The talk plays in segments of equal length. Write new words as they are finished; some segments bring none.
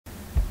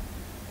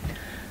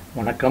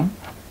வணக்கம்.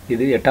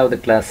 இது 8வது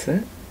கிளாஸ்.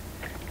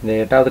 இந்த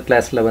 8வது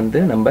கிளாஸ்ல வந்து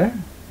நம்ம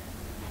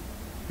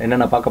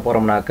என்னென்ன பார்க்க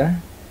போறோம்னாக்க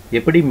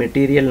எப்படி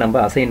மெட்டீரியல் நம்ம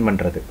அசைன்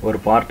பண்றது. ஒரு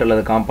பார்ட்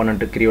அல்லது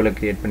காம்போனன்ட் கிரியோல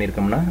கிரியேட்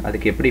பண்ணிருக்கோம்னா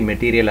அதுக்கு எப்படி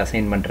மெட்டீரியல்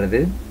அசைன் பண்றது.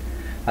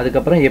 அதுக்கு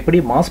அப்புறம்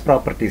எப்படி மாஸ்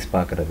ப்ராப்பர்ட்டீஸ்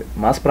பார்க்கிறது.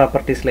 மாஸ்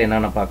ப்ராப்பர்ட்டீஸ்ல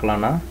என்னென்ன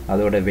பார்க்கலாம்னா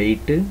அதோட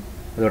வெயிட்,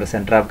 அதோட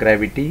சென்டர் ஆஃப்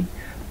கிராவிட்டி,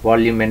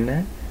 வால்யூம் என்ன,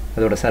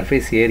 அதோட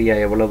சர்ஃபேஸ் ஏரியா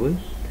எவ்வளவு,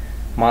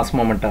 mass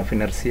moment of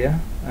inertia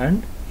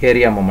and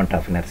area moment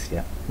of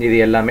inertia, இது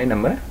எல்லாமே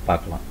நம்ம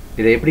பார்க்கலாம்.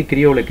 இதை எப்படி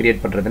கிரியோவில்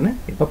கிரியேட் பண்ணுறதுன்னு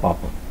இப்போ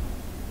பார்ப்போம்.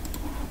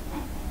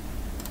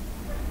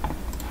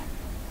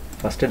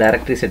 ஃபஸ்ட்டு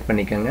டைரக்டரி செட்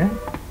பண்ணிக்கோங்க.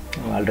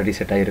 ஆல்ரெடி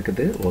செட்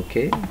ஆகிருக்குது.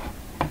 ஓகே.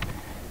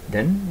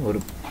 தென்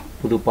ஒரு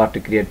புது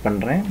பார்ட்டு கிரியேட்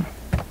பண்ணுறேன்.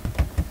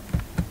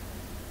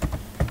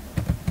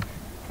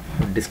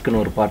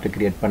 டிஸ்க்குன்னு ஒரு பார்ட்டு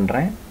கிரியேட்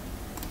பண்ணுறேன்.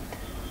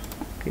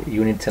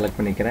 யூனிட் செலக்ட்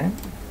பண்ணிக்கிறேன்.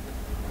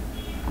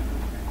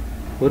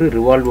 ஒரு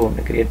ரிவால்வ்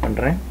ஒன்று கிரியேட்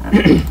பண்ணுறேன்.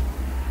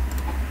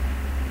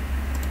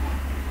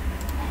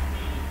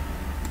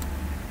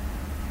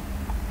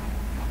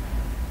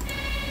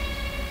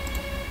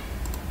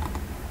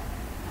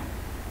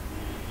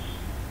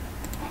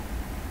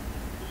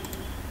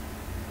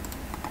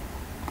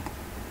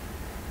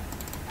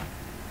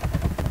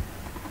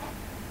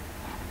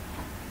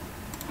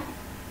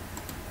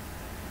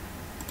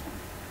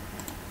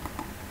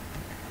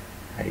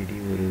 ஐடி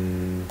ஒரு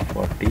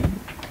 40.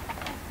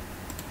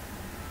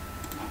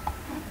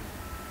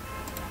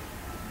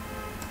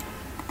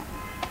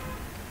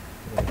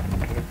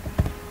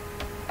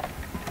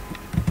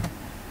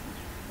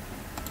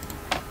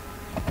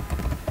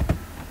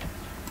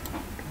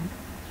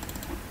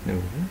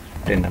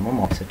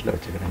 நம்ம ஆஃப்செட்டில்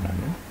வச்சுக்கிறேன்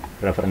நான்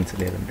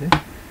ரெஃபரன்ஸ்லேருந்து.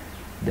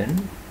 தென்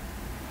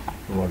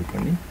வால்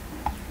பண்ணி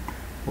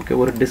ஓகே.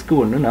 ஒரு டிஸ்க்கு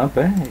ஒன்று நான்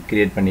இப்போ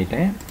கிரியேட்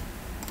பண்ணிட்டேன்.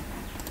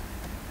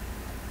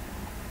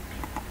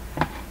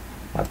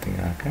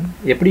 பார்த்தீங்கன்னாக்க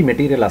எப்படி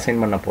மெட்டீரியல்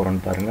அசைன் பண்ண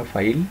போகிறோன்னு பாருங்கள்.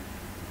 File,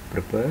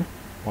 prepare,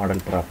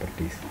 model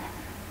properties.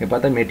 இங்கே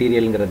பார்த்தா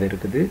மெட்டீரியலுங்கிறது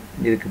இருக்குது.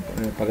 இதுக்கு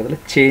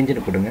பக்கத்தில்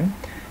சேஞ்சுன்னு கொடுங்க.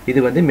 இது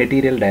வந்து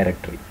மெட்டீரியல்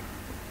டைரக்டரி,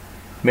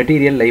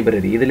 மெட்டீரியல்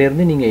லைப்ரரி.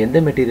 இதிலேருந்து நீங்கள் எந்த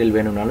மெட்டீரியல்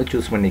வேணும்னாலும்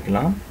சூஸ்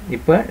பண்ணிக்கலாம்.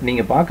 இப்போ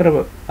நீங்கள் பார்க்குற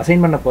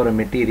அசைன் பண்ண போகிற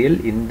மெட்டீரியல்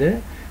இந்த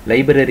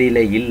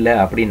லைப்ரரியில் இல்லை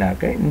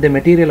அப்படின்னாக்க இந்த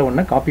மெட்டீரியலை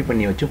ஒன்றா காப்பி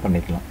பண்ணி வச்சும்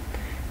பண்ணிக்கலாம்.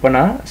 இப்போ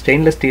நான்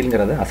ஸ்டெயின்லெஸ்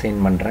ஸ்டீலுங்கிறத அசைன்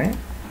பண்ணுறேன்.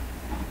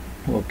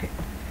 ஓகே.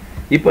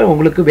 இப்போ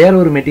உங்களுக்கு வேற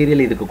ஒரு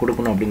மெட்டீரியல் இதுக்கு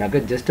கொடுக்கணும் அப்படின்னாக்க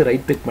ஜஸ்ட்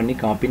ரைட் பிக் பண்ணி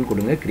காப்பின்னு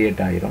கொடுங்க,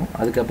 கிரியேட் ஆகிரும்.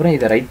 அதுக்கப்புறம்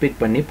இதை ரைட்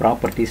பிக் பண்ணி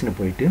ப்ராப்பர்ட்டிஸ்னு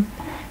போயிட்டு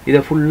இதை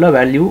ஃபுல்லாக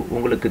வேல்யூ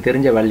உங்களுக்கு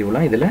தெரிஞ்ச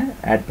வேல்யூலாம் இதில்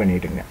ஆட்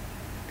பண்ணிவிடுங்க.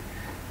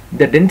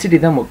 இந்த டென்சிட்டி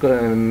தான்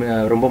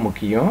ரொம்ப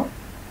முக்கியம்.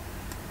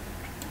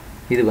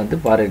 இது வந்து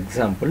for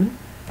example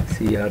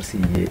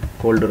சிஆர்சிஏ,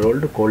 gold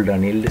rolled gold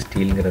அனீல்டு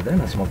ஸ்டீலுங்கிறத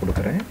நான் சும்மா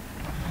கொடுக்குறேன்.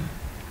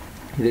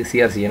 இது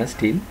சிஆர்சிஏனா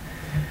ஸ்டீல்.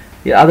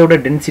 அதோட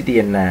டென்சிட்டி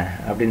என்ன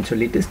அப்படின்னு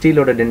சொல்லிட்டு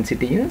ஸ்டீலோட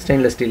டென்சிட்டியும்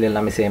ஸ்டெயின்லெஸ் ஸ்டீல்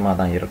எல்லாமே சேமாக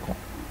தான் இருக்கும்.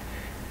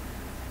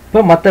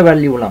 இப்போ மற்ற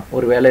வேல்யூலாம்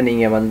ஒரு வேளை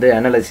நீங்கள் வந்து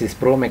அனாலிசிஸ்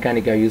ப்ரோ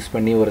மெக்கானிக்காக யூஸ்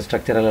பண்ணி ஒரு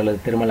ஸ்ட்ரக்சரல் அல்லது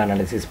தெர்மல்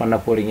அனாலிசிஸ் பண்ண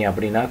போகிறீங்க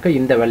அப்படின்னாக்க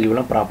இந்த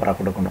வேல்யூலாம் ப்ராப்பராக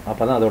கொடுக்கணும்.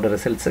 அப்போ தான் அதோட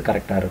ரிசல்ட்ஸு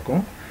கரெக்டாக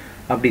இருக்கும்.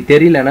 அப்படி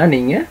தெரியலனா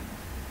நீங்கள்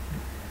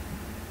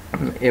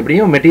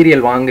எப்படியும்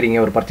மெட்டீரியல் வாங்குறீங்க,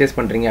 ஒரு பர்ச்சேஸ்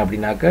பண்ணுறீங்க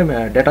அப்படின்னாக்க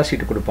டேட்டா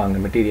ஷீட் கொடுப்பாங்க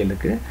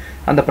மெட்டீரியலுக்கு.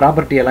 அந்த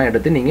ப்ராப்பர்ட்டியெல்லாம்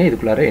எடுத்து நீங்கள்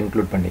இதுக்குள்ளார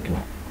இன்க்ளூட்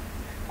பண்ணிக்கலாம்.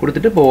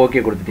 கொடுத்துட்டு இப்போ ஓகே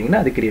கொடுத்துட்டிங்கன்னா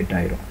அது கிரியேட்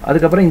ஆகிரும்.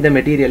 அதுக்கப்புறம் இந்த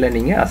மெட்டீரியலை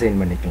நீங்கள் அசைன்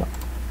பண்ணிக்கலாம்.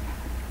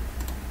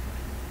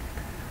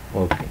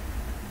 ஓகே.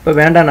 இப்போ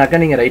வேண்டானாக்கா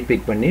நீங்கள் ரைட்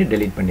பிக் பண்ணி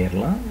டெலீட்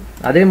பண்ணிடலாம்.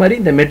 அதே மாதிரி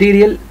இந்த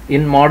மெட்டீரியல்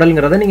இன்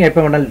மாடலுங்கிறத நீங்கள்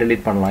எப்போ வேணாலும்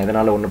டெலீட் பண்ணலாம்.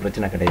 இதனால் ஒன்றும்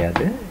பிரச்சனை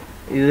கிடையாது.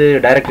 இது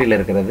டைரக்டரியில்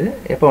இருக்கிறது,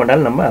 எப்போ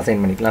வேணாலும் நம்ம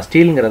அசைன் பண்ணிக்கலாம்.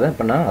 ஸ்டீலுங்கிறத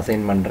இப்போ நான்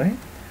அசைன் பண்ணுறேன்.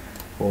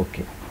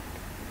 ஓகே.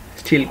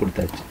 ஸ்டீல்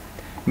கொடுத்தாச்சு.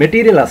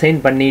 மெட்டீரியல் அசைன்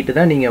பண்ணிட்டு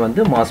தான் நீங்கள்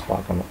வந்து மாஸ்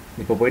பார்க்கணும்.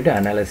 இப்போ போய்ட்டு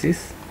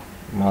அனாலிசிஸ்,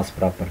 மாஸ்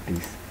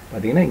ப்ராப்பர்ட்டிஸ்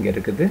பார்த்தீங்கன்னா இங்கே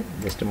இருக்குது.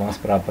 ஜஸ்ட் மாஸ்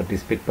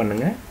ப்ராப்பர்ட்டிஸ் பிக்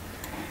பண்ணுங்கள்.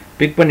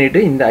 பிக் பண்ணிவிட்டு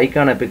இந்த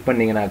ஐக்கானை பிக்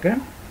பண்ணிங்கனாக்க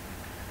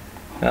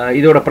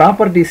இதோட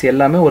ப்ராப்பர்ட்டிஸ்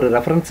எல்லாமே ஒரு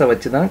ரெஃபரன்ஸை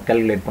வச்சு தான்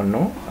கால்குலேட்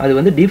பண்ணும். அது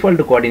வந்து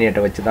டிஃபால்ட்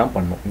கோஆர்டினேட்டை வச்சு தான்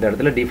பண்ணும். இந்த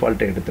இடத்துல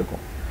டிஃபால்ட்டை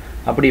எடுத்துக்கும்.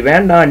 அப்படி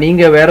வேண்டாம்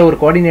நீங்கள் வேறு ஒரு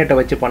கோஆர்டினேட்டை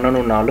வச்சு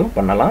பண்ணணுன்னாலும்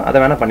பண்ணலாம். அதை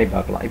வேணால் பண்ணி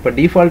பார்க்கலாம். இப்போ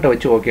டிஃபால்ட்டை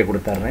வச்சு ஓகே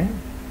கொடுத்துட்றேன்.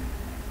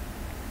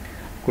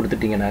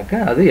 கொடுத்துட்டிங்கனாக்கா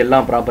அது எல்லா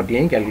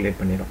ப்ராப்பர்ட்டியையும் கால்குலேட்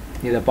பண்ணிடும்.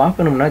 இதை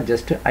பார்க்கணும்னா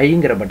ஜஸ்ட்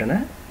ஐங்கிற பட்டனை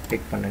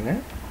கிளிக்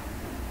பண்ணுங்கள்.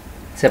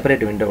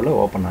 செப்பரேட் விண்டோவில்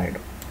ஓப்பன்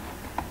ஆகிடும்.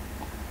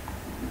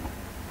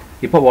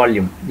 இப்போ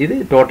வால்யூம், இது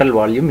டோட்டல்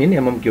வால்யூம் இன்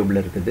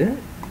mm³ இருக்குது.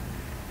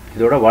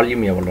 இதோட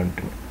வால்யூம்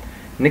எவ்வளோன்ட்டு.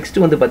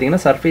 நெக்ஸ்ட்டு வந்து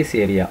பார்த்திங்கன்னா சர்ஃபேஸ்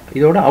ஏரியா,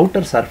 இதோட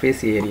அவுட்டர்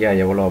சர்ஃபேஸ் ஏரியா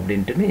எவ்வளோ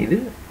அப்படின்ட்டுன்னு இது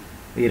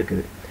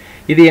இருக்குது.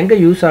 இது எங்கே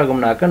யூஸ்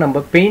ஆகும்னாக்கா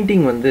நம்ம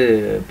பெயிண்டிங் வந்து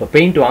இப்போ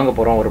பெயிண்ட் வாங்க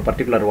போகிறோம் ஒரு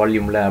பர்டிகுலர்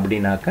வால்யூமில்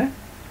அப்படின்னாக்கா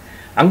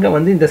அங்கே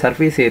வந்து இந்த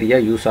சர்ஃபேஸ் ஏரியா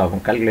யூஸ்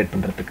ஆகும் கால்குலேட்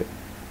பண்ணுறதுக்கு.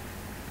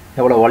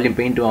 எவ்வளோ வால்யூம்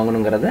பெயிண்ட்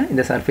வாங்கணுங்கிறத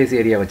இந்த சர்ஃபேஸ்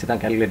ஏரியா வச்சு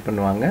தான் கால்குலேட்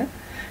பண்ணுவாங்க.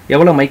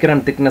 எவ்வளோ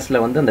மைக்ரான்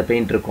திக்னஸில் வந்து அந்த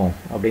பெயிண்ட் இருக்கும்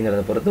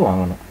அப்படிங்கிறத பொறுத்து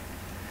வாங்கணும்.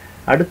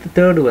 அடுத்து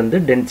தேர்டு வந்து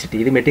டென்சிட்டி,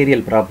 இது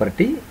மெட்டீரியல்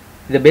ப்ராப்பர்ட்டி.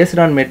 இது பேஸ்ட்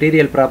ஆன்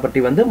மெட்டீரியல் ப்ராப்பர்ட்டி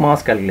வந்து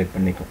மாஸ் கால்குலேட்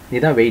பண்ணிக்கும்.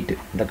 இதுதான் வெயிட்,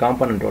 இந்த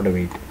காம்பனண்ட்டோட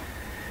வெயிட்.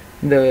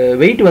 இந்த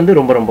வெயிட் வந்து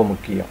ரொம்ப ரொம்ப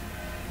முக்கியம்.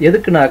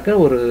 எதுக்குனாக்க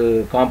ஒரு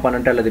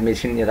காம்பனண்ட் அல்லது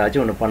மெஷின்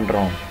ஏதாச்சும் ஒன்று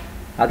பண்ணுறோம்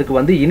அதுக்கு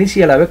வந்து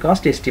இனிஷியலாகவே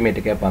காஸ்ட் எஸ்டிமேட்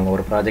கேட்பாங்க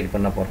ஒரு ப்ராஜெக்ட்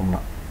பண்ண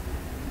போகிறோம்னா.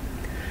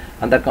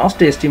 அந்த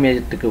காஸ்ட்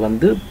எஸ்டிமேட்டுக்கு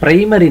வந்து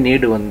ப்ரைமரி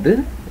நீடு வந்து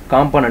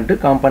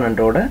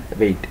காம்பனண்ட்டோட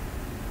வெயிட்.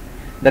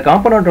 இந்த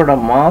காம்பனண்ட்டோட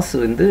மாஸ்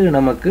வந்து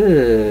நமக்கு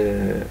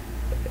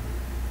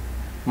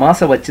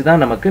மாஸை வச்சு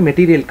தான் நமக்கு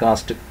மெட்டீரியல்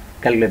காஸ்ட்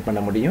கால்குலேட்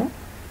பண்ண முடியும்.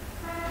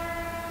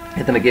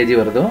 எத்தனை கேஜி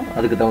வருதோ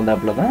அதுக்கு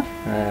தகுந்தாப்பில் தான்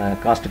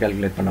காஸ்ட்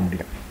கால்குலேட் பண்ண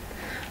முடியும்.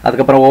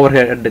 அதுக்கப்புறம் over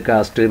head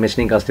cost,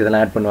 machining cost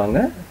இதெல்லாம் ஆட் பண்ணுவாங்க.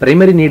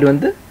 ப்ரைமரி நீடு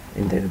வந்து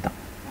இந்த இது தான்.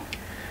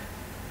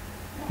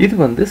 இது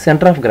வந்து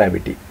centre of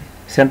gravity.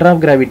 Centre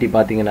of gravity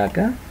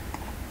பார்த்தீங்கன்னாக்கா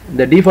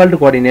இந்த டிஃபால்ட்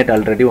கோஆர்டினேட்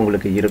ஆல்ரெடி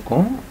உங்களுக்கு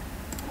இருக்கும்.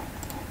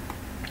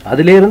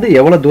 அதுலேருந்து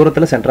எவ்வளோ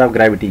தூரத்தில் சென்டர் ஆஃப்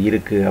கிராவிட்டி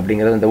இருக்குது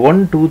அப்படிங்கிறது இந்த 1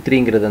 2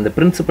 3ங்கிறது அந்த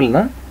பிரின்சிபல்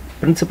தான்.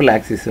 பிரின்சிபல்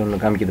ஆக்சிஸ்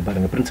ஒன்று காமிக்கிது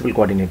பாருங்கள், பிரின்சிபல்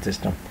கோஆர்டினேட்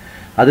சிஸ்டம்.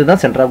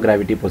 அதுதான் சென்டர் ஆஃப்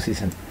கிராவிட்டி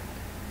பொசிஷன்.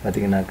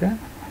 பார்த்தீங்கன்னாக்கா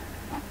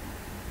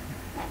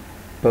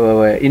இப்போ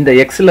இந்த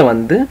எக்ஸில்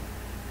வந்து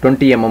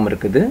 20 mm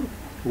இருக்குது,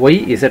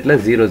 ஒய் இசட்டில்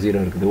 0 0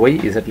 இருக்குது, ஒய்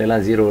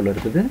இசட்லலாம் 0வில்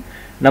இருக்குது.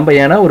 நம்ம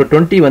ஏன்னா ஒரு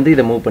 20 வந்து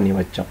இதை மூவ் பண்ணி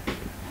வச்சோம்,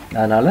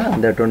 அதனால்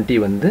அந்த 20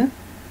 வந்து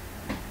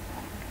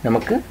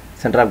நமக்கு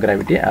சென்டர் ஆஃப்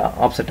கிராவிட்டி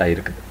ஆப்செட்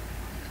ஆகிருக்குது.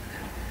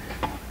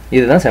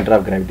 இதுதான் centre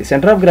of gravity.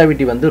 Centre of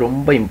gravity வந்து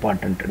ரொம்ப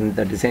இம்பார்ட்டண்ட்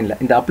இந்த டிசைனில்.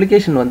 இந்த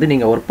அப்ளிகேஷன் வந்து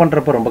நீங்கள் ஒர்க்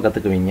பண்ணுறப்ப ரொம்ப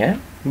கற்றுக்குவீங்க.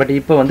 பட்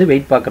இப்போ வந்து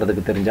வெயிட்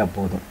பார்க்குறதுக்கு தெரிஞ்சால்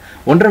போதும்.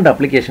 1-2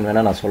 அப்ளிகேஷன்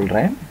வேணால் நான்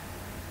சொல்கிறேன்.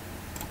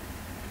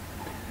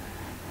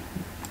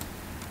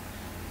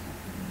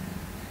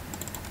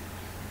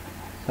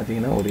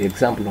 பார்த்தீங்கன்னா ஒரு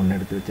எக்ஸாம்பிள் ஒன்று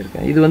எடுத்து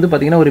வச்சுருக்கேன். இது வந்து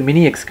பார்த்திங்கன்னா ஒரு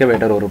மினி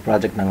எக்ஸ்கவேட்டர் ஒரு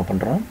ப்ராஜெக்ட் நாங்கள்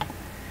பண்ணுறோம்.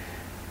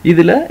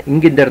 இதில்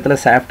இங்கே இந்த இடத்துல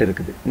சாஃப்ட்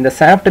இருக்குது. இந்த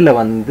சாஃப்ட்டில்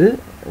வந்து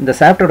இந்த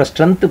சாஃப்டோட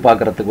ஸ்ட்ரென்த்து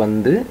பார்க்குறதுக்கு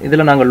வந்து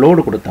இதில் நாங்கள்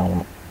லோடு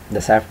கொடுத்தாகணும்.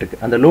 இந்த சாஃப்ட்டுக்கு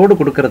அந்த லோடு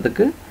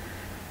கொடுக்கறதுக்கு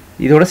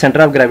இதோட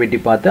சென்டர் ஆஃப் கிராவிட்டி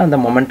பார்த்து அந்த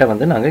மொமெண்ட்டை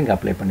வந்து நாங்கள் இங்கே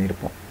அப்ளை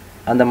பண்ணியிருப்போம்.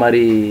 அந்த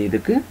மாதிரி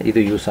இதுக்கு இது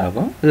யூஸ்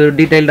ஆகும். இது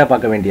டீட்டெயில்டாக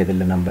பார்க்க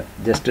வேண்டியதில்லை, நம்ம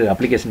ஜஸ்ட்டு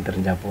அப்ளிகேஷன்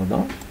தெரிஞ்சால்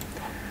போதும்.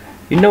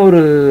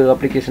 இன்னொரு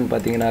அப்ளிகேஷன்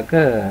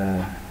பார்த்தீங்கன்னாக்கா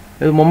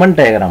இது மொமெண்ட்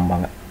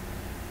டயக்ராம்பாங்க.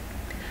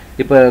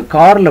 இப்போ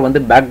காரில் வந்து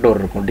பேக்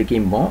டோர் இருக்கும்,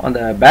 டிக்கிம்போம். அந்த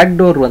பேக்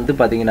டோர் வந்து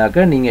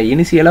பார்த்தீங்கன்னாக்கா நீங்கள்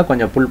இனிஷியலாக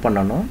கொஞ்சம் புல்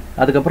பண்ணணும்,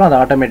 அதுக்கப்புறம் அது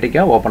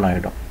ஆட்டோமேட்டிக்காக ஓப்பன்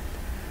ஆகிடும்.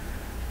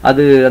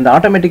 அது அந்த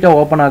ஆட்டோமேட்டிக்காக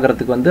ஓப்பன்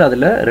ஆகிறதுக்கு வந்து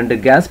அதில் 2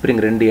 கேஸ் ஸ்ப்ரிங்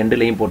 2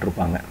 எண்டுலேயும்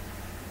போட்டிருப்பாங்க.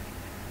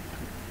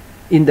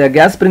 இந்த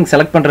கேஸ் ஸ்ப்ரிங்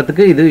செலக்ட்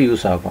பண்ணுறதுக்கு இது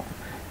யூஸ் ஆகும்.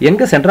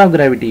 எங்கே சென்டர் ஆஃப்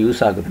கிராவிட்டி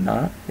யூஸ் ஆகுதுன்னா,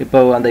 இப்போ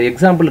அந்த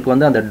எக்ஸாம்பிளுக்கு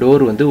வந்து அந்த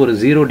டோர் வந்து ஒரு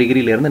 0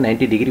 டிகிரிலேருந்து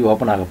 90 டிகிரி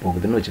ஓப்பன் ஆக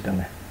போகுதுன்னு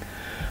வச்சுக்கோங்க.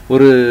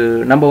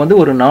 நம்ம வந்து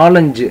ஒரு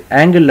 4-5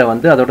 ஆங்கிளில்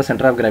வந்து அதோட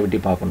சென்டர் ஆஃப் கிராவிட்டி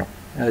பார்க்கணும்.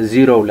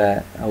 0வில்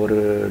ஒரு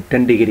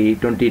 10 degree,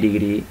 20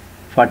 degree,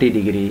 40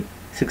 degree,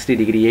 60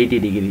 degree, 80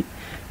 degree,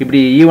 இப்படி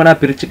ஈவனாக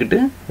பிரிச்சுக்கிட்டு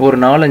ஒரு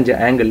 4-5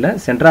 ஆங்கிளில்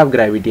சென்டர் ஆஃப்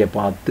கிராவிட்டியை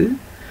பார்த்து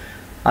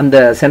அந்த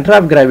சென்டர்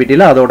ஆஃப்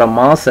கிராவிட்டியில் அதோட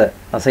மாஸை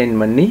அசைன்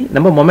பண்ணி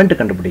நம்ம மொமெண்ட்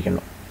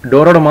கண்டுபிடிக்கணும்.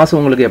 டோரோட மாஸ்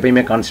உங்களுக்கு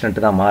எப்பயுமே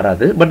கான்ஸ்டன்ட் தான்,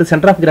 மாறாது. பட்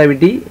சென்டர் ஆஃப்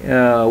கிராவிட்டி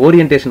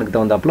ஓரியன்டேஷனுக்கு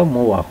தகுந்தாப்புல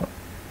மூவ் ஆகும்.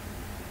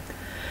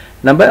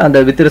 நம்ம அந்த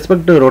வித்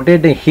ரெஸ்பெக்ட் டு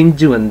ரொட்டேட்டிங்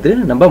ஹிஞ்சு வந்து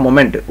நம்ம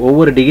மொமெண்ட்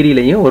ஒவ்வொரு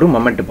டிகிரிலையும் ஒரு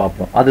மொமெண்ட்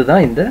பார்ப்போம்.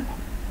 அதுதான் இந்த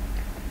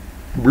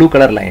blue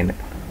colour line,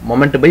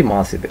 moment by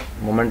mass. இது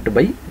மொமெண்ட்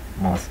பை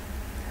மாஸ்.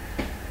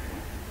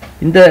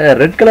 இந்த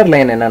ரெட் கலர்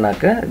லைன்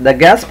என்னன்னாக்க இந்த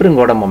கேஸ்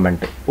ஸ்ப்ரிங்கோட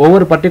மொமெண்ட்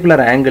ஒவ்வொரு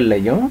பர்டிகுலர்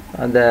ஆங்கிள்லையும்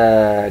அந்த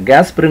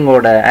கேஸ்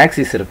ஸ்ப்ரிங்கோட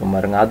ஆக்சிஸ் இருக்கும்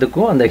பாருங்க,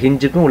 அதுக்கும் அந்த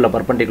ஹிஞ்சுக்கும் உள்ள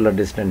பர்பண்டிகுலர்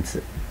டிஸ்டன்ஸு.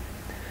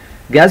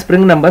 கேஸ்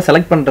ஸ்ப்ரிங் நம்ம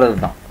செலக்ட் பண்ணுறது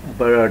தான்.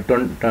 இப்போ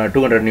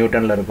 200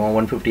 நியூட்டனில் இருக்கும்,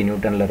 150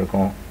 நியூட்டனில்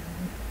இருக்கும்.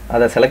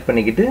 அதை செலக்ட்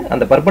பண்ணிக்கிட்டு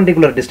அந்த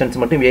பர்பண்டிகுலர் டிஸ்டன்ஸ்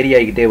மட்டும் வேரி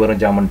ஆகிக்கிட்டே வரும்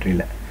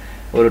ஜாமெண்ட்ரியில்.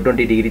 ஒரு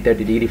 20 டிகிரி,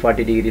 30 டிகிரி,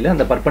 40 டிகிரியில்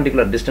அந்த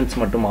பர்பண்டிகுலர் டிஸ்டன்ஸ்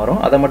மட்டும் மாறும்.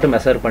 அதை மட்டும்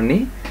மெஷர் பண்ணி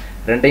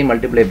 2ஐயும்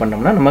மல்டிப்ளை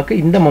பண்ணோம்னா நமக்கு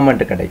இந்த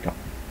மொமெண்ட் கிடைக்கும்.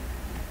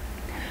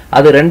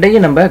 அது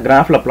 2ஐயும் நம்ம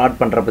கிராஃபில் பிளாட்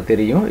பண்ணுறப்ப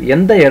தெரியும்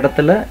எந்த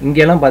இடத்துல.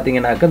 இங்கெல்லாம்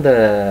பார்த்தீங்கன்னாக்க இந்த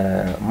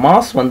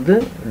மாஸ் வந்து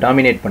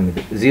டாமினேட்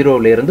பண்ணுது.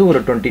 0லேருந்து ஒரு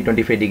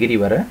 20-25 டிகிரி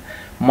வரை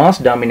மாஸ்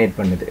டாமினேட்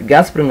பண்ணுது.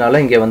 கேஸ்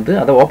ஸ்ப்ரிங்கால் இங்கே வந்து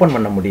அதை ஓப்பன்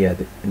பண்ண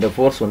முடியாது, இந்த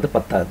ஃபோர்ஸ் வந்து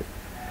பத்தாது.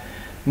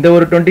 இந்த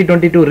ஒரு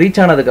 20-22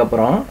 ரீச்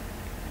ஆனதுக்கப்புறம்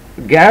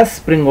கேஸ்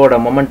ஸ்ப்ரிங்கோட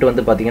மொமெண்ட்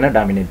வந்து பார்த்தீங்கன்னா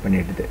டாமினேட்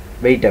பண்ணிடுது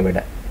வெயிட்டை விட.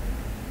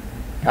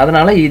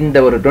 அதனால் இந்த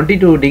ஒரு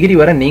 22 டிகிரி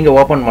வரை நீங்கள்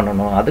ஓப்பன்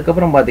பண்ணணும்.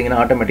 அதுக்கப்புறம்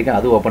பார்த்தீங்கன்னா ஆட்டோமேட்டிக்காக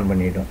அது ஓப்பன்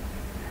பண்ணிவிடும்.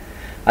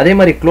 அதே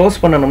மாதிரி க்ளோஸ்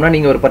பண்ணணும்னா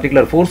நீங்கள் ஒரு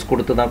பர்டிகுலர் ஃபோர்ஸ்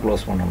கொடுத்து தான்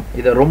க்ளோஸ் பண்ணணும்.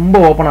 இதை ரொம்ப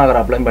ஓப்பன் ஆகிற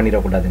அப்ளைம்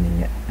பண்ணிடக்கூடாது.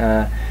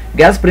 நீங்கள்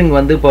கேஸ் ஸ்ப்ரிங்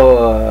வந்து இப்போ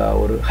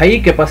ஒரு ஹை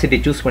கெப்பாசிட்டி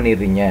சூஸ்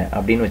பண்ணிடுறீங்க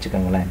அப்படின்னு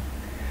வச்சுக்கோங்களேன்,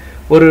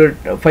 ஒரு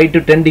 5 to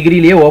 10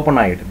 டிகிரிலேயே ஓப்பன்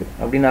ஆகிடுது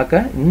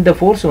அப்படின்னாக்கா இந்த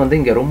ஃபோர்ஸ் வந்து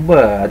இங்கே ரொம்ப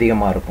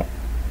அதிகமாக இருக்கும்.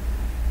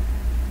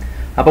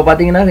 அப்போ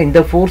பார்த்தீங்கன்னா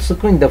இந்த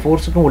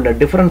ஃபோர்ஸுக்கும் உள்ள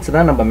டிஃப்ரென்ஸ்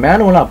தான் நம்ம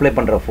மேனுவலாக அப்ளை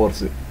பண்ணுற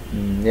ஃபோர்ஸு.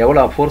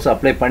 எவ்வளோ ஃபோர்ஸ்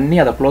அப்ளை பண்ணி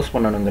அதை க்ளோஸ்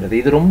பண்ணணுங்கிறது.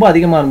 இது ரொம்ப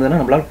அதிகமாக இருந்ததுன்னா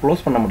நம்மளால்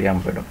க்ளோஸ் பண்ண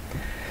முடியாமல் போயிடும்.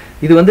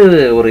 இது வந்து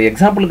ஒரு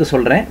எக்ஸாம்பிளுக்கு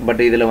சொல்கிறேன். பட்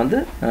இதில் வந்து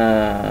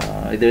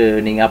இது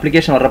நீங்கள்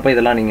அப்ளிகேஷன் வர்றப்போ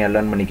இதெல்லாம் நீங்கள்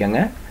லேர்ன் பண்ணிக்கோங்க.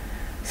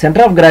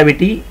 சென்டர் ஆஃப்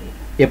கிராவிட்டி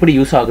எப்படி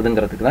யூஸ்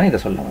ஆகுதுங்கிறதுக்கு தான் இதை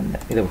சொல்ல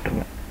வந்தேன். இதை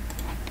விட்டுருங்க.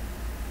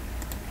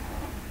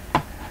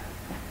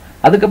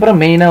 அதுக்கப்புறம்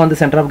மெயினாக வந்து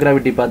சென்டர் ஆஃப்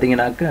கிராவிட்டி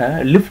பார்த்தீங்கன்னாக்கா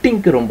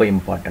லிஃப்டிங்க்கு ரொம்ப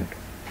இம்பார்ட்டண்ட்.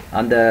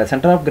 அந்த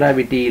சென்டர் ஆஃப்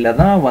கிராவிட்டியில்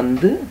தான்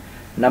வந்து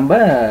நம்ம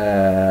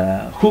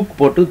ஹூக்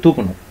போட்டு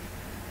தூக்கணும்.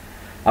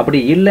 அப்படி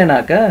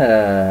இல்லைனாக்கா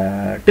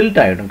டில்ட்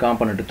ஆகிடும்,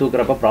 காம்பனண்ட்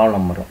தூக்குறப்ப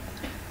ப்ராப்ளம் வரும்.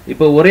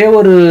 இப்போ ஒரே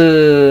ஒரு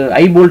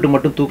ஐ போல்ட்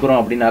மட்டும் தூக்குறோம்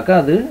அப்படின்னாக்கா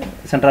அது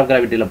சென்டர் ஆஃப்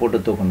கிராவிட்டியில் போட்டு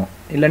தூக்கணும்.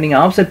 இல்லை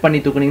நீங்கள் ஆஃப்செட் பண்ணி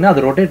தூக்குனீங்கன்னா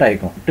அது ரொட்டேட்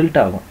ஆகிக்கும், டில்ட்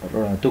ஆகும்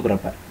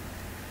தூக்குறப்ப.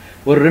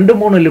 ஒரு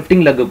 2-3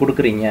 லிஃப்டிங் லெக்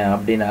கொடுக்குறீங்க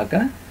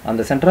அப்படின்னாக்கா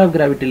அந்த சென்டர் ஆஃப்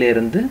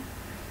கிராவிட்டியிலேருந்து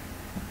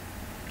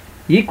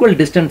ஈக்குவல்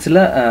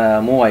டிஸ்டன்ஸில்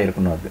மூவ்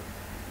ஆகிருக்கணும். அது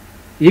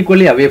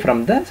equally away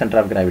from the centre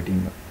of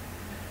கிராவிட்டிங்க.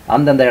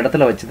 அந்தந்த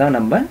இடத்துல வச்சு தான்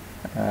நம்ம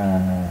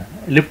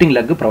லிஃப்டிங்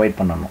லெக் ப்ரொவைட்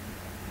பண்ணணும்.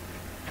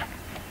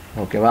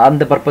 ஓகேவா?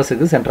 அந்த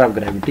பர்பஸுக்கு சென்டர் ஆஃப்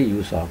கிராவிட்டி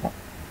யூஸ் ஆகும்.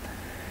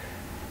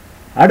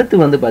 அடுத்து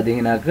வந்து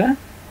பார்த்தீங்கன்னாக்கா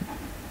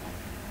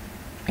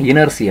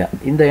இனர்சியா.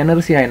 இந்த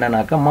இனர்சியா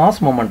என்னன்னாக்கா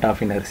மாஸ் மொமெண்ட்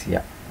ஆஃப்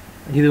இனர்சியா.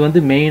 இது வந்து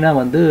மெயினாக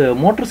வந்து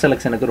மோட்டர்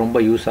செலெக்ஷனுக்கு ரொம்ப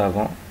யூஸ்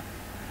ஆகும்.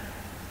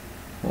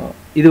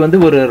 இது வந்து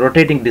ஒரு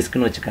ரொட்டேட்டிங்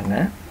டிஸ்க்னு வச்சுக்கோங்க.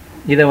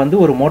 இதை வந்து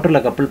ஒரு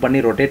மோட்டரில் கப்புள் பண்ணி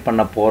ரொட்டேட்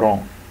பண்ண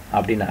போகிறோம்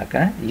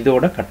அப்படின்னாக்கா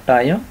இதோட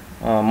கட்டாயம்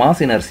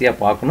மாஸ் இனர்சியா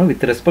பார்க்கணும்,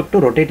 வித் ரெஸ்பெக்ட் டு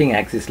ரொட்டேட்டிங்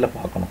ஆக்சிஸில்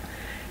பார்க்கணும்.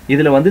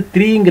 இதில் வந்து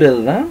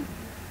 3ங்கிறது தான்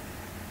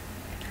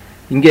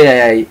இங்கே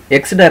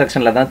எக்ஸ்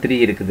டைரக்ஷனில் தான் 3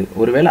 இருக்குது.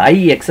 ஒருவேளை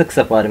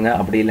ஐஎக்ஸ்எக்ஸை பாருங்கள்,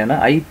 அப்படி இல்லைன்னா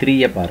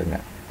I3யை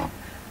பாருங்கள்.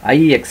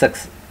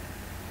 ஐஎக்ஸ்எக்ஸ்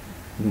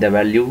இந்த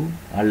வேல்யூ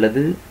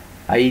அல்லது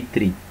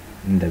I3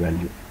 இந்த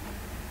வேல்யூ,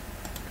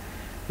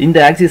 இந்த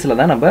ஆக்சிஸில்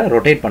தான் நம்ம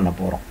ரொட்டேட் பண்ண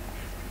போகிறோம்.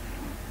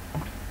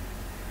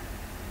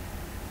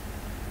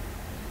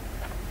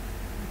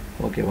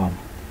 ஓகேவா?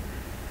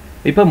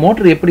 இப்போ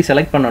மோட்டர் எப்படி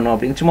செலக்ட் பண்ணணும்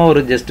அப்படின்னு சும்மா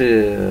ஒரு ஜஸ்ட்டு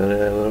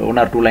 1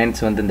 or 2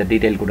 லைன்ஸ் வந்து இந்த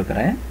டீட்டெயில்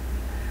கொடுக்குறேன்.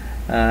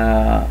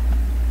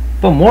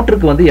 இப்போ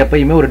மோட்டருக்கு வந்து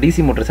எப்பயுமே ஒரு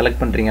டிசி மோட்டர் செலக்ட்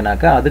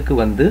பண்ணுறீங்கனாக்கா அதுக்கு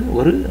வந்து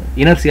ஒரு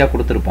இனர்சியா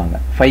கொடுத்துருப்பாங்க.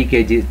 5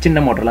 kg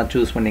சின்ன மோட்டர்லாம்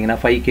சூஸ் பண்ணிங்கன்னா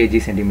 5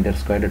 kg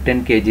cm², 10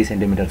 kg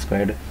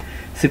cm²,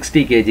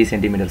 60 kg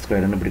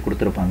cm²ன்னு இப்படி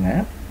கொடுத்துருப்பாங்க.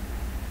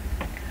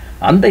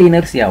 அந்த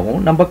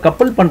இனர்சியாவும் நம்ம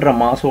கப்பல் பண்ணுற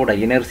மாஸோட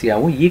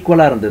இனர்சியாவும்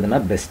ஈக்குவலாக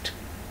இருந்ததுன்னா பெஸ்ட்.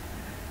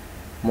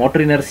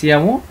 மோட்டர்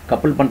இனர்சியாவும்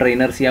கப்பல் பண்ணுற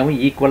இனர்சியாவும்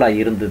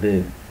ஈக்குவலாக இருந்தது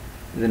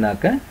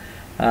இதுனாக்க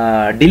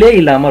டிலே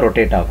இல்லாமல்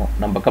ரொட்டேட் ஆகும்.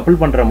 நம்ம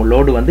கப்பல் பண்ணுற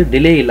லோடு வந்து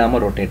டிலே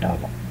இல்லாமல் ரொட்டேட்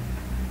ஆகும்.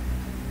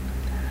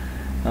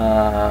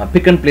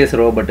 பிக் அண்ட் பிளேஸ்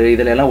ரோபோட்டு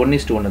இதில் எல்லாம்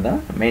 1:1 தான்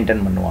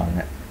மெயின்டைன்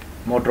பண்ணுவாங்க.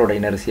 மோட்டரோட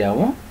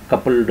இனர்சியாவும்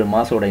கப்பல்டு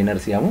மாஸோட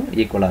இனர்சியாவும்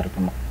ஈக்குவலாக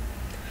இருக்கணும்.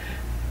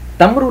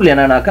 தம் ரூல்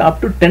என்னன்னாக்கா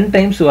அப் டு 10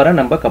 டைம்ஸ் வரை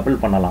நம்ம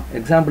கப்பல் பண்ணலாம்.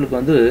 எக்ஸாம்பிளுக்கு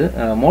வந்து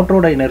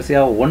மோட்டரோட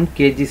இனர்சியா 1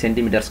 kg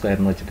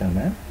cm²ன்னு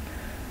வச்சுக்கோங்க.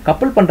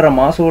 கப்பல் பண்ணுற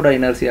மாஸோட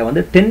இனர்சியா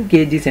வந்து 10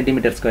 kg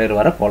cm²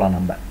 வரை போகலாம்.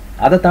 நம்ம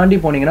அதை தாண்டி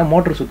போனீங்கன்னா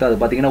மோட்டர் சுற்றாது.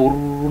 பார்த்தீங்கன்னா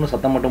உருன்னு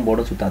சத்தம் மட்டும்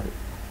போட சுற்றாது.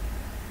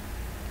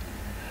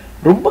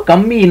 ரொம்ப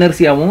கம்மி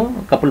இனர்சியாவும்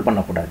கப்பல்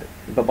பண்ணக்கூடாது.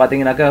 இப்போ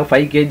பார்த்தீங்கன்னாக்கா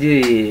 5 kg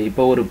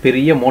இப்போ ஒரு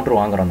பெரிய மோட்ரு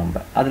வாங்குகிறோம்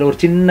நம்ம, அதில் ஒரு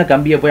சின்ன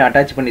கம்பியை போய்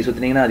அட்டாச் பண்ணி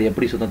சுற்றினீங்கன்னா அது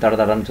எப்படி சுற்றும்?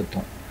 தடன்னு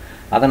சுற்றும்.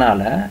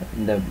 அதனால்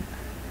இந்த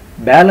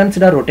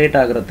பேலன்ஸ்டாக ரொட்டேட்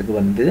ஆகிறதுக்கு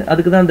வந்து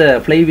அதுக்கு தான் இந்த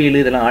ஃப்ளை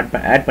வீலு இதெல்லாம்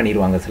ஆட்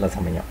பண்ணிடுவாங்க சில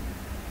சமயம்.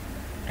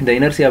 இந்த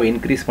இனர்சியாவை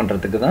இன்க்ரீஸ்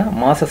பண்ணுறதுக்கு தான்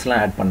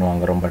மாசஸ்லாம் ஆட்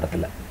பண்ணுவாங்க ரொம்ப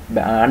இடத்துல,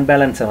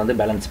 அன்பேலன்ஸை வந்து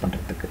பேலன்ஸ்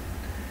பண்ணுறதுக்கு.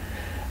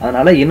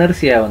 அதனால்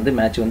இனர்சியா வந்து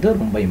மேட்ச் வந்து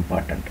ரொம்ப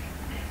இம்பார்ட்டண்ட்.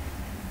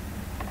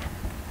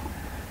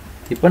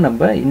 இப்போ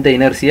நம்ம இந்த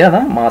இனர்சியா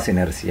தான் மாஸ்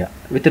இனர்சியா.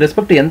 வித்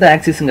ரெஸ்பெக்ட் எந்த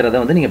ஆக்சிஸுங்கிறத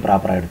வந்து நீங்கள்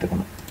ப்ராப்பராக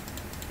எடுத்துக்கணும்.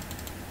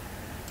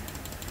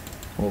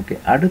 ஓகே,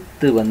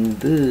 அடுத்து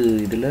வந்து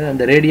இதில்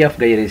இந்த ரேடியா of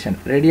gyration.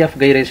 Radio of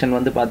gyration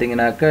வந்து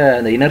பார்த்தீங்கன்னாக்கா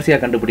இந்த இனர்சியா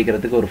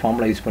கண்டுபிடிக்கிறதுக்கு ஒரு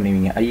ஃபார்முலா யூஸ்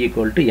பண்ணுவீங்க. I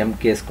 =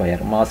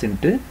 mk², mass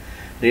into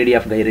radio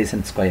of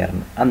gyration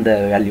ஸ்கொயர்னு. அந்த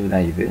வேல்யூ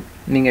தான் இது.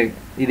 நீங்கள்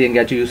இது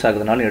எங்கேயாச்சும் யூஸ்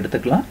ஆகுதுனாலும்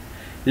எடுத்துக்கலாம்,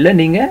 இல்லை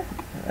நீங்கள்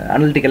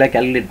அனலிட்டிக்கலாக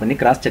கேல்குலேட் பண்ணி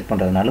கிராஸ் செக்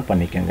பண்ணுறதுனாலும்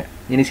பண்ணிக்கோங்க.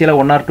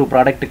 இனிஷியலாக 1 or 2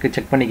 ப்ராடக்ட்டுக்கு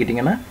செக்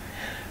பண்ணிக்கிட்டிங்கன்னா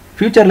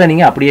ஃப்யூச்சரில்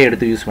நீங்கள் அப்படியே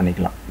எடுத்து யூஸ்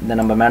பண்ணிக்கலாம். இந்த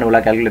நம்ம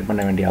மேனுவலாக கேல்குலேட்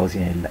பண்ண வேண்டிய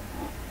அவசியம் இல்லை.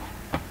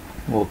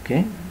 ஓகே,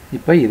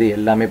 இப்போ இது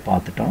எல்லாமே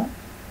பார்த்துட்டோம்.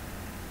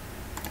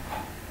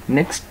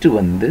 நெக்ஸ்ட்டு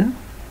வந்து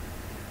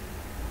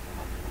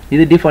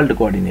இது டிஃபால்ட்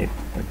கோஆர்டினேட்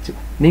வச்சு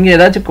நீங்கள்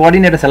ஏதாச்சும்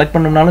கோஆர்டினேட்டை செலக்ட்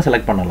பண்ணணும்னாலும்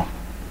செலக்ட் பண்ணலாம்.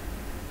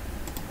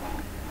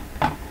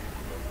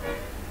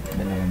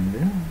 இதில்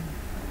வந்து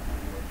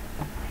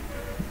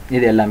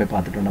இது எல்லாமே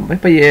பார்த்துட்டோம் நம்ம.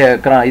 இப்போ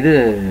இது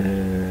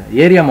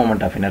ஏரியா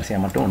மொமெண்ட் ஆஃப் இனர்சியா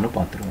மட்டும் ஒன்று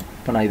பார்த்துருவோம்.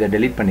 இப்போ நான் இதை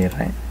டெலீட்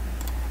பண்ணிடுறேன்.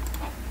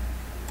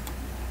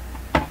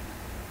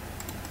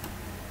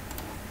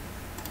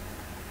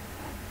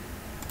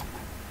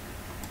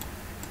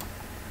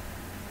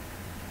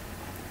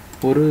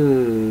 ஒரு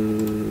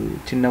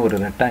சின்ன ஒரு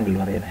ரெக்டாங்கிள்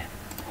வரைகிறேன்.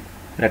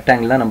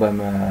 ரெக்டாங்கிள் தான்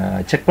நம்ம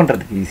செக்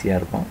பண்ணுறதுக்கு ஈஸியாக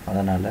இருக்கும்.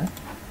 அதனால்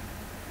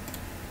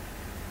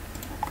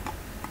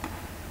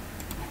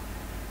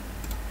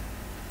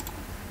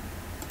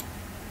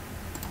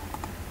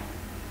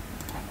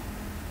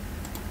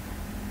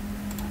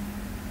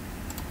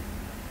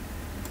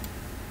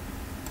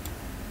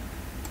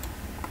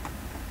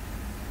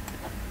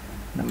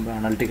நம்ம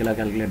அனலிட்டிக்கலாக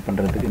கால்குலேட்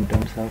பண்ணுறதுக்கு இன்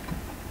டர்ம்ஸ் ஆஃப்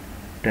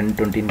 10,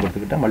 20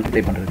 கொடுத்துக்கிட்டால்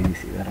மல்டிப்ளை பண்ணுறது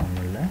ஈஸி, வேறு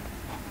ஒன்றும் இல்லை.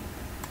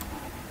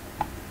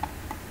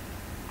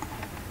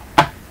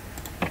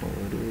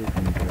 ஒரு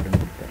 100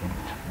 கொடுத்துறேன்.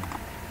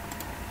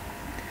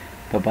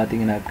 இப்போ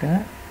பார்த்தீங்கன்னாக்கா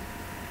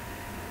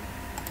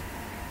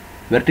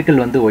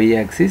வெர்டிக்கல் வந்து ஒய்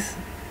ஆக்சிஸ்,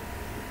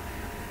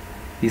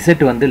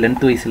 இசட் வந்து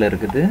லென்த் வைஸில்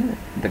இருக்குது.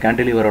 இந்த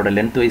கேண்டிலிவரோட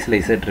லென்த் வைஸில்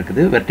இசட்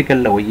இருக்குது,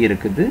 வெர்டிக்கலில் ஒய்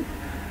இருக்குது,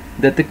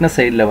 இந்த திக்னஸ்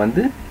சைடில்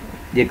வந்து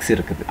எக்ஸ்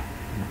இருக்குது.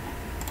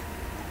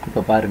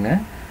 இப்போ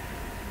பாருங்கள்,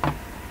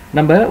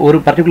 நம்ம ஒரு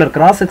பர்டிகுலர்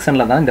கிராஸ்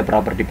செக்ஷனில் தான் இந்த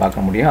ப்ராப்பர்ட்டி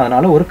பார்க்க முடியும்.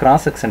 அதனால் ஒரு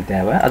கிராஸ் செக்ஷன்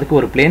தேவை. அதுக்கு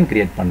ஒரு பிளேன்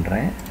கிரியேட்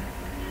பண்ணுறேன்.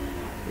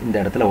 இந்த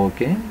இடத்துல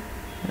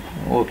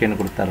ஓகேன்னு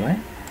கொடுத்துட்றேன்.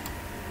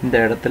 இந்த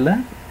இடத்துல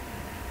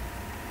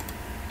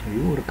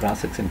ஒரு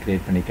கிராஸ் செக்ஷன்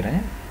கிரியேட் பண்ணிக்கிறேன்.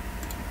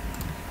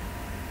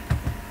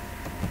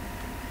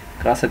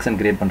 கிராஸ் செக்ஷன்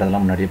கிரியேட்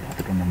பண்ணுறதெல்லாம் முன்னாடியே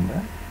பார்த்துட்டோம் நம்ம.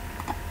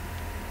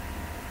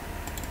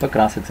 இப்போ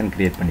கிராஸ் செக்ஷன்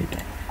கிரியேட்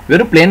பண்ணிட்டேன்.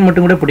 வெறும் பிளேன்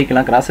மட்டும் கூட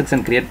பிடிக்கலாம், கிராஸ்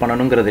செக்ஷன் கிரியேட்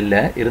பண்ணணுங்கிறது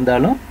இல்லை,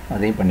 இருந்தாலும்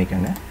அதையும்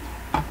பண்ணிக்கோங்க.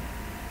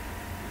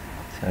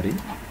 சரி,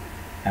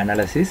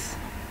 அனாலிசிஸ்.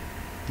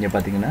 இங்கே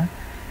பார்த்தீங்கன்னா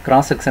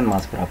cross section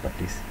mass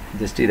properties.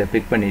 Just இதை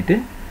பிக் பண்ணிவிட்டு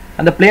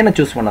அந்த பிளேனை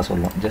சூஸ் பண்ண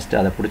சொல்லும். ஜஸ்ட்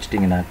அதை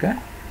பிடிச்சிட்டிங்கனாக்க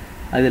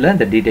அதில்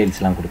இந்த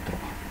டீட்டெயில்ஸ்லாம்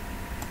கொடுத்துரும்.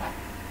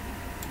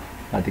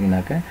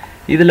 பார்த்தீங்கன்னாக்க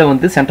இதில்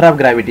வந்து சென்டர் ஆஃப்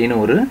கிராவிட்டின்னு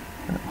ஒரு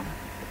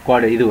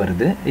இது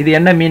வருது. இது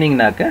என்ன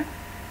மீனிங்னாக்க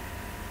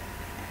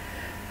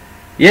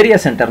ஏரியா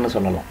சென்டர்னு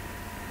சொல்லலாம்.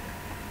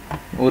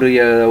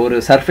 ஒரு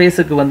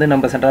சர்ஃபேஸுக்கு வந்து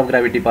நம்ம சென்டர் ஆஃப்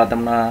கிராவிட்டி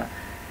பார்த்தோம்னா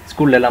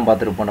ஸ்கூல்லலாம்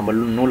பார்த்துருப்போம், நம்ம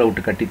நூலை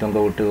விட்டு கட்டி தொங்க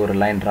விட்டு ஒரு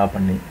லைன் ட்ரா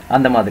பண்ணி,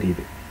 அந்த மாதிரி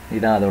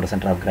இதுதான் அதோட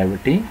சென்டர் ஆஃப்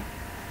கிராவிட்டி.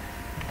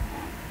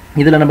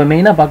 இதில் நம்ம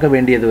மெயினாக பார்க்க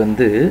வேண்டியது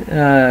வந்து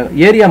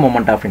area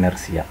moment of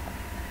inertia.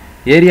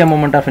 Area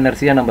moment of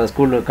inertia நம்ம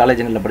ஸ்கூல்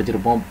காலேஜுங்களில்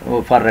படிச்சிருப்போம்.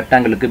 ஃபார்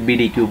ரெக்டாங்கிளுக்கு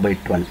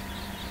BD3/12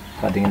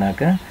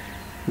 பார்த்தீங்கன்னாக்க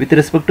வித்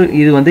ரெஸ்பெக்ட் டு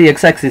இது வந்து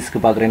எக்ஸ் ஆக்சிஸ்க்கு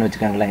பார்க்குறேன்னு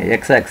வச்சுக்கோங்களேன்.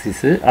 X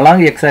axis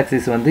along X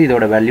axis வந்து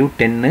இதோட வேல்யூ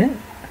 10.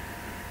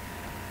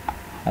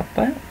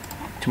 அப்போ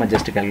சும்மா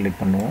ஜஸ்ட்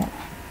கால்குலேட் பண்ணுவோம்.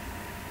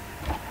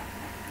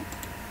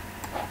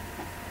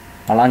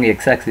 அலாங்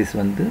எக்ஸ் ஆக்சிஸ்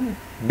வந்து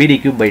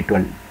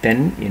BD3/12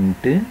 10 ×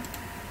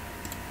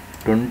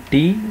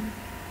 20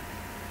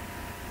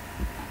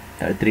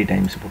 3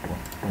 டைம்ஸ்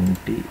போட்டுருவோம்.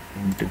 20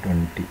 ×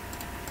 20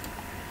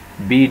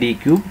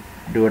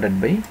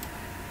 BD3/12.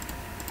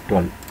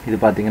 இது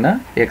பார்த்தீங்கன்னா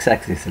எக்ஸ்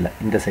ஆக்சிஸில்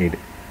இந்த சைடு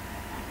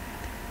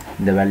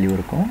இந்த வேல்யூ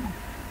இருக்கும்.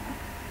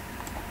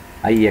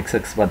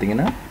 IXX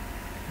பார்த்தீங்கன்னா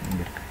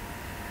இங்கே இருக்குது.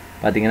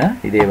 பார்த்தீங்கன்னா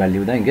இதே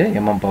வேல்யூ தான் இங்கே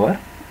mm/,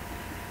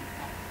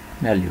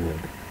 வேல்யூ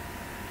வருது.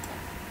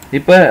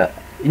 இப்போ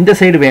இந்த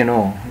சைடு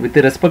வேணும் with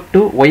respect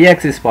to Y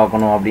axis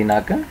பார்க்கணும்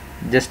அப்படின்னாக்க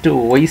ஜஸ்ட்டு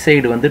ஒய்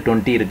சைடு வந்து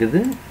 20 இருக்குது,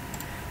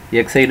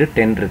 எக்ஸ் சைடு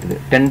 10 இருக்குது.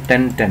 10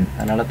 10 10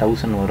 அதனால்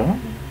 1000 வரும்.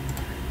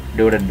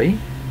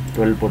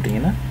 /12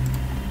 போட்டிங்கன்னா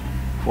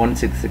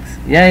 166.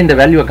 ஏன் இந்த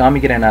வேல்யூவை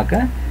காமிக்கிறேன்னாக்க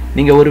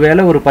நீங்கள் ஒரு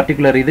வேளை ஒரு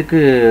பர்டிகுலர் இதுக்கு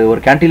ஒரு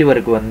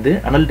கேன்டிலிவருக்கு வந்து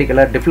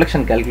அனலிட்டிக்கலாக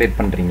டிஃப்ளெக்ஷன் கால்குலேட்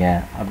பண்ணுறீங்க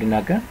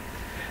அப்படின்னாக்க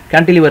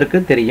கேன்டிலிவருக்கு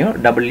தெரியும்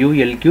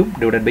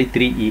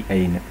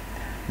WL3/3EIன்னு.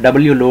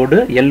 W லோடு,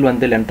 L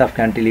வந்து length of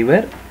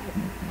cantilever,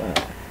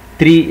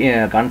 3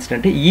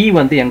 constant, E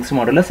வந்து யங்ஸ்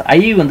மாடுலஸ், I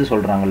வந்து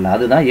சொல்கிறாங்கல்ல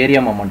அதுதான்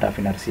ஏரியா மொமெண்ட் ஆஃப்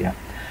இனர்சியா.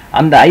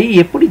 அந்த I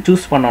எப்படி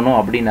சூஸ் பண்ணணும்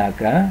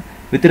அப்படின்னாக்க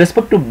வித்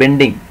ரெஸ்பெக்ட் டு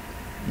பெண்டிங்,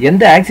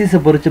 எந்த ஆக்சிஸை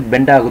பொறுத்து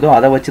பெண்ட் ஆகுதோ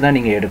அதை வச்சு தான்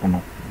நீங்கள்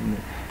எடுக்கணும்.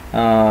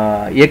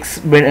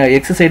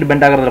 எக்ஸ் சைடு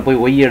பெண்ட் ஆகிறதுல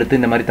போய் ஒய் எடுத்து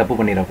இந்த மாதிரி தப்பு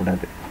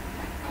பண்ணிடக்கூடாது.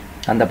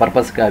 அந்த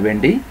பர்பஸ்க்காக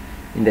வேண்டி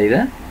இந்த இதை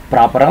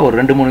ப்ராப்பராக ஒரு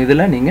 2-3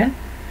 இதில் நீங்கள்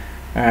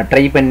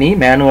ட்ரை பண்ணி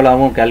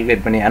மேனுவலாகவும்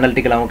கால்குலேட் பண்ணி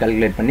அனலிட்டிக்கலாகவும்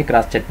கால்குலேட் பண்ணி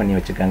கிராஸ் செக் பண்ணி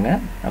வச்சுக்கோங்க.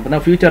 அப்போ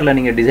தான் ஃப்யூச்சரில்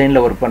நீங்கள்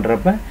டிசைனில் ஒர்க்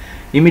பண்ணுறப்ப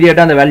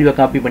இமீடியட்டாக அந்த வேல்யூவை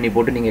காப்பி பண்ணி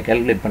போட்டு நீங்கள்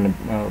கால்குலேட் பண்ணி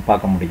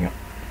பார்க்க முடியும்.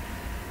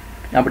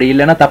 அப்படி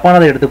இல்லைன்னா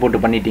தப்பானதை எடுத்து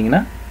போட்டு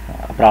பண்ணிட்டீங்கன்னா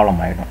ப்ராப்ளம்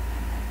ஆகிடும்.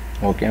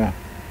 ஓகேவா?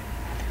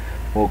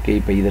 ஓகே,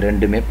 இப்போ இது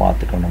ரெண்டுமே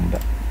பார்த்துக்கணும் நம்ம.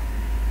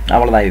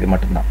 அவ்வளோதான், இது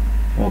மட்டும்தான்.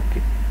 ஓகே,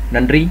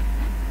 நன்றி.